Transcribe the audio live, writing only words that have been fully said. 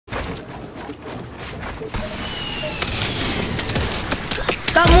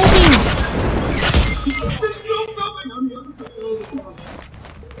Stop moving.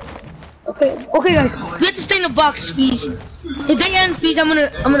 Okay, guys. We have to stay in the box, please. If they end, please, I'm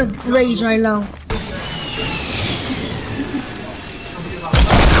gonna rage right now.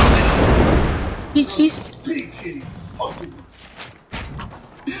 Please.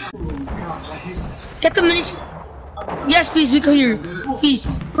 Get the minis. Yes, please, we can hear. Please.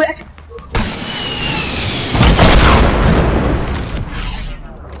 Wait.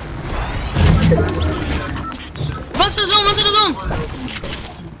 Run to the zone.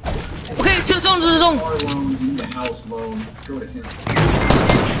 Okay, to the zone.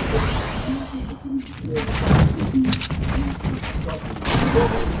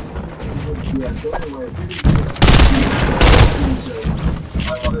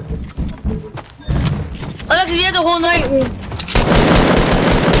 Alexis, you had the whole night.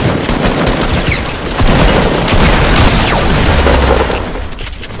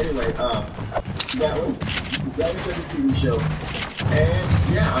 Anyway, that was a TV show, and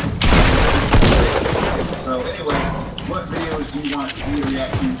yeah. So anyway, what videos do you want me to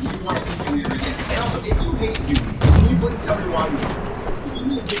react to? Do you want to see me react? And also, if you hate you, can you put it down why you?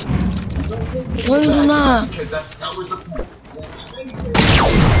 No, not. Because that was the point.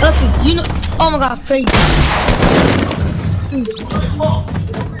 Alexis, you know. Oh my God, face.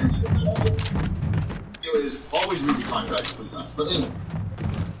 It was always read the contract, please. But anyway.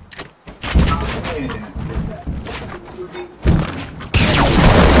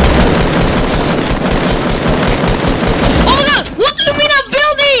 Oh my God! What do you mean I'm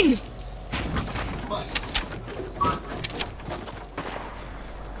building?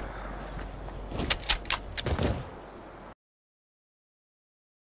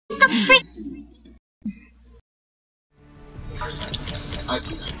 What the freak?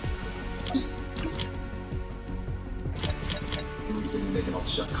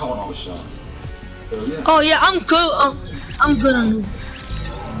 Calling all the shots. So, yeah. Oh yeah, I'm good. I'm good on you.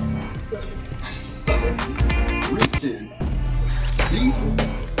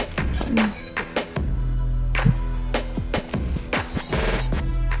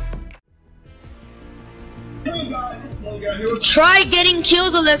 Try getting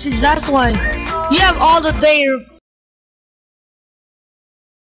killed, Alexis. That's why you have all the day.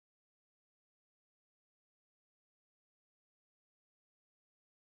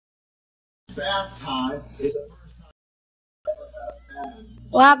 Bath time is the first time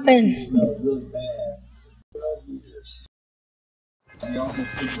What happened? really bad. 12 meters. And they also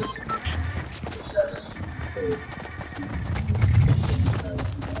think the 7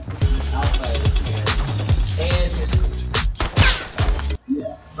 outside and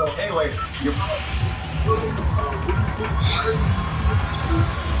yeah. So anyway, you're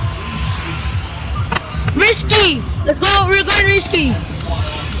Risky. Let's go. We're going risky.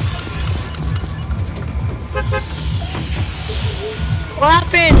 What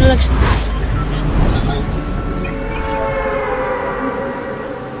happened, Alex?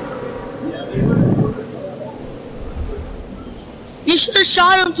 You should have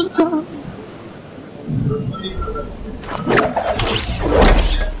shot him too.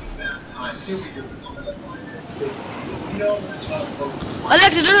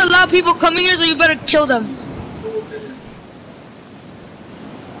 Alexis, there's a lot of people coming here, so you better kill them.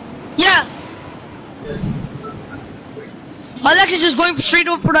 Yeah. Alexis is going straight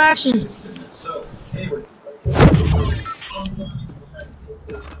over for the action. so anyway.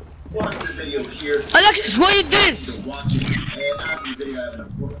 Watch the video here. Alexis, what you did? To watch it, and after the video, I have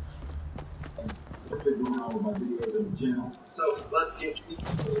enough work. What's been going on with my videos in the channel. So let's get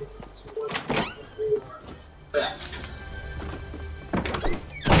back.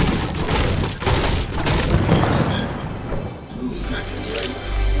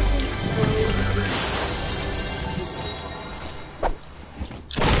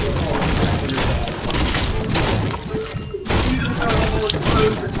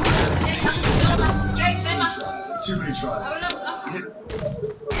 Too many tries.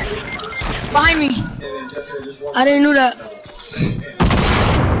 Behind me. I didn't know that.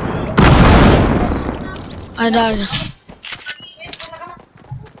 I died.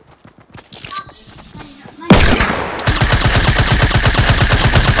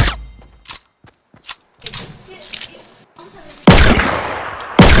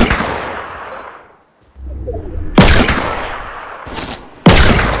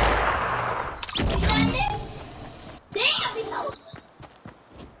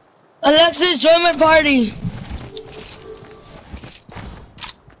 Alexis, join my party.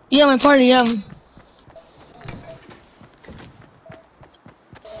 Yeah, my party, yeah.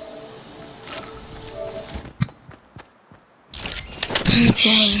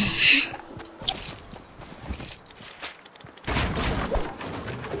 Okay.